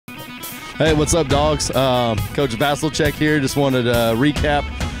Hey, what's up, dogs? Coach Vasilchek here. Just wanted to recap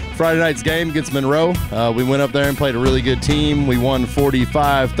Friday night's game against Monroe. We went up there and played a really good team. We won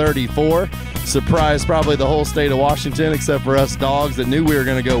 45-34. Surprised probably the whole state of Washington, except for us dogs that knew we were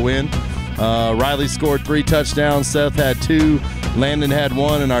going to go win. Riley scored 3 touchdowns. Seth had 2. Landon had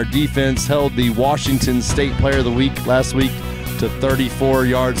 1. And our defense held the Washington State Player of the Week last week to 34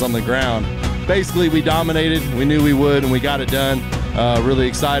 yards on the ground. Basically, we dominated. We knew we would, and we got it done. Really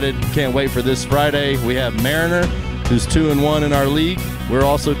excited. Can't wait for this Friday. We have Mariner, who's 2-1 in our league. We're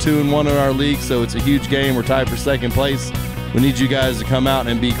also 2-1 in our league, so it's a huge game. We're tied for second place. We need you guys to come out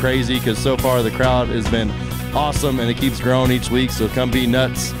and be crazy, because so far the crowd has been awesome, and it keeps growing each week. So come be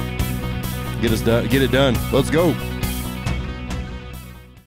nuts. Get it done. Let's go.